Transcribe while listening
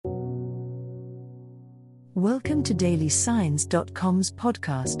Welcome to dailysigns.com's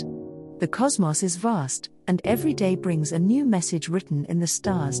podcast. The cosmos is vast, and every day brings a new message written in the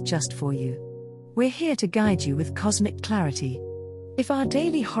stars just for you. We're here to guide you with cosmic clarity. If our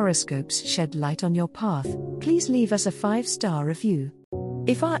daily horoscopes shed light on your path, please leave us a 5-star review.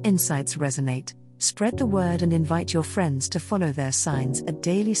 If our insights resonate, spread the word and invite your friends to follow their signs at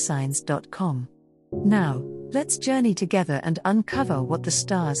dailysigns.com. Now, let's journey together and uncover what the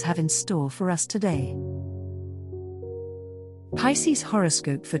stars have in store for us today. Pisces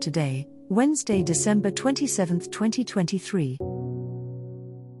horoscope for today, Wednesday, December 27, 2023.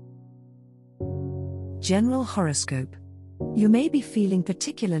 General horoscope. You may be feeling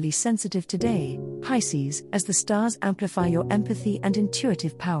particularly sensitive today, Pisces, as the stars amplify your empathy and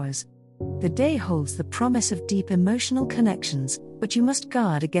intuitive powers. The day holds the promise of deep emotional connections, but you must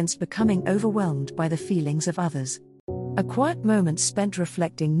guard against becoming overwhelmed by the feelings of others. A quiet moment spent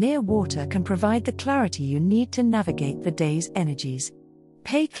reflecting near water can provide the clarity you need to navigate the day's energies.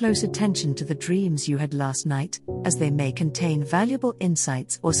 Pay close attention to the dreams you had last night, as they may contain valuable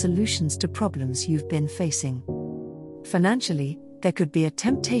insights or solutions to problems you've been facing. Financially, there could be a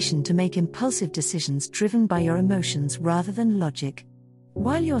temptation to make impulsive decisions driven by your emotions rather than logic.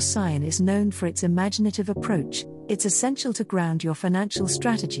 While your sign is known for its imaginative approach, it's essential to ground your financial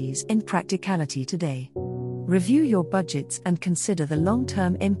strategies in practicality today. Review your budgets and consider the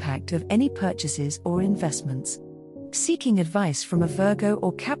long-term impact of any purchases or investments. Seeking advice from a Virgo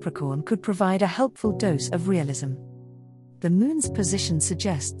or Capricorn could provide a helpful dose of realism. The moon's position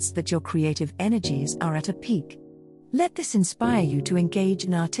suggests that your creative energies are at a peak. Let this inspire you to engage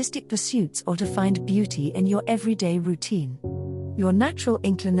in artistic pursuits or to find beauty in your everyday routine. Your natural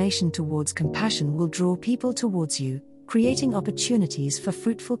inclination towards compassion will draw people towards you, creating opportunities for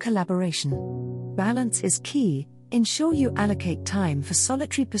fruitful collaboration. Balance is key. Ensure you allocate time for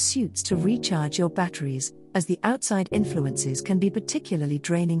solitary pursuits to recharge your batteries, as the outside influences can be particularly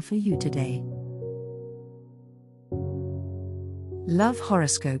draining for you today. Love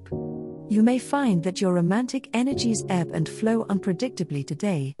horoscope. You may find that your romantic energies ebb and flow unpredictably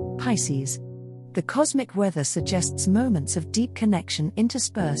today, Pisces. The cosmic weather suggests moments of deep connection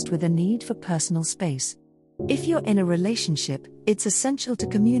interspersed with a need for personal space. If you're in a relationship, it's essential to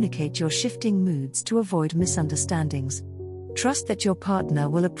communicate your shifting moods to avoid misunderstandings. Trust that your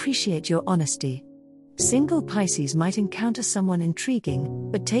partner will appreciate your honesty. Single Pisces might encounter someone intriguing,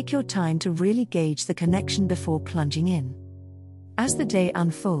 but take your time to really gauge the connection before plunging in. As the day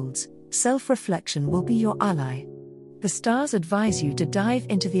unfolds, self-reflection will be your ally. The stars advise you to dive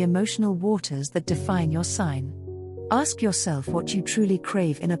into the emotional waters that define your sign. Ask yourself what you truly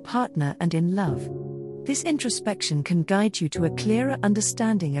crave in a partner and in love. This introspection can guide you to a clearer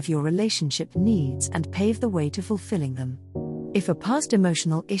understanding of your relationship needs and pave the way to fulfilling them. If a past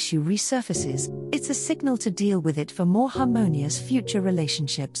emotional issue resurfaces, it's a signal to deal with it for more harmonious future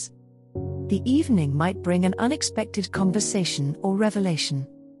relationships. The evening might bring an unexpected conversation or revelation.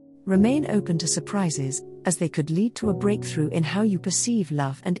 Remain open to surprises, as they could lead to a breakthrough in how you perceive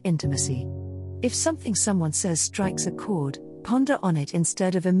love and intimacy. If something someone says strikes a chord, ponder on it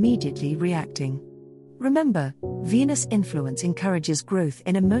instead of immediately reacting. Remember, Venus' influence encourages growth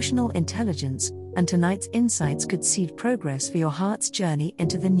in emotional intelligence, and tonight's insights could seed progress for your heart's journey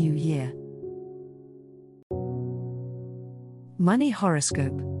into the new year. Money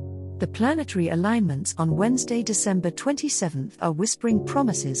horoscope. The planetary alignments on Wednesday, December 27th are whispering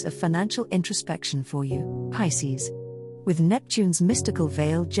promises of financial introspection for you, Pisces. With Neptune's mystical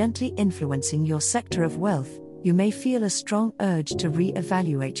veil gently influencing your sector of wealth, you may feel a strong urge to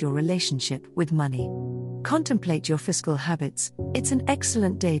re-evaluate your relationship with money. Contemplate your fiscal habits. It's an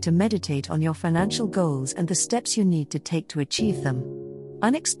excellent day to meditate on your financial goals and the steps you need to take to achieve them.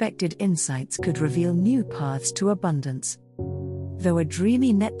 Unexpected insights could reveal new paths to abundance. Though a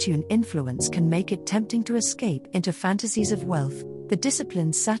dreamy Neptune influence can make it tempting to escape into fantasies of wealth, the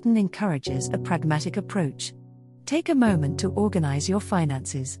disciplined Saturn encourages a pragmatic approach. Take a moment to organize your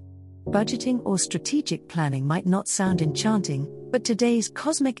finances. Budgeting or strategic planning might not sound enchanting, but today's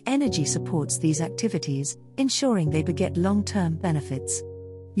cosmic energy supports these activities, ensuring they beget long-term benefits.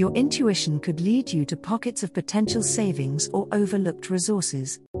 Your intuition could lead you to pockets of potential savings or overlooked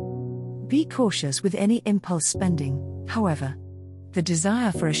resources. Be cautious with any impulse spending, however. The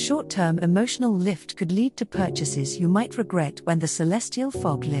desire for a short-term emotional lift could lead to purchases you might regret when the celestial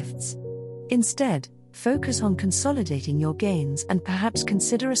fog lifts. Instead, focus on consolidating your gains and perhaps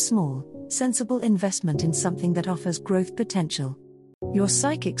consider a small, sensible investment in something that offers growth potential. Your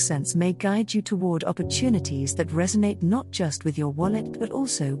psychic sense may guide you toward opportunities that resonate not just with your wallet but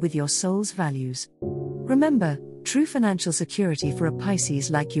also with your soul's values. Remember, true financial security for a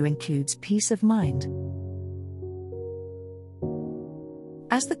Pisces like you includes peace of mind.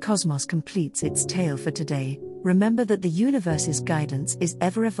 As the cosmos completes its tale for today, remember that the universe's guidance is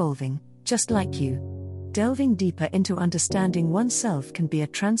ever evolving, just like you. Delving deeper into understanding oneself can be a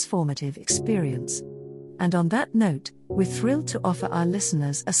transformative experience. And on that note, we're thrilled to offer our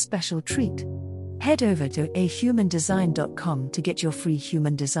listeners a special treat. Head over to ahumandesign.com to get your free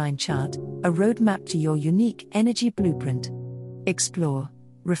human design chart, a roadmap to your unique energy blueprint. Explore,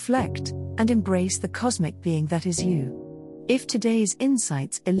 reflect, and embrace the cosmic being that is you. If today's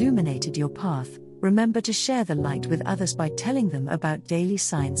insights illuminated your path, remember to share the light with others by telling them about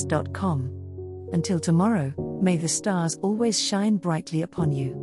dailyscience.com. Until tomorrow, may the stars always shine brightly upon you.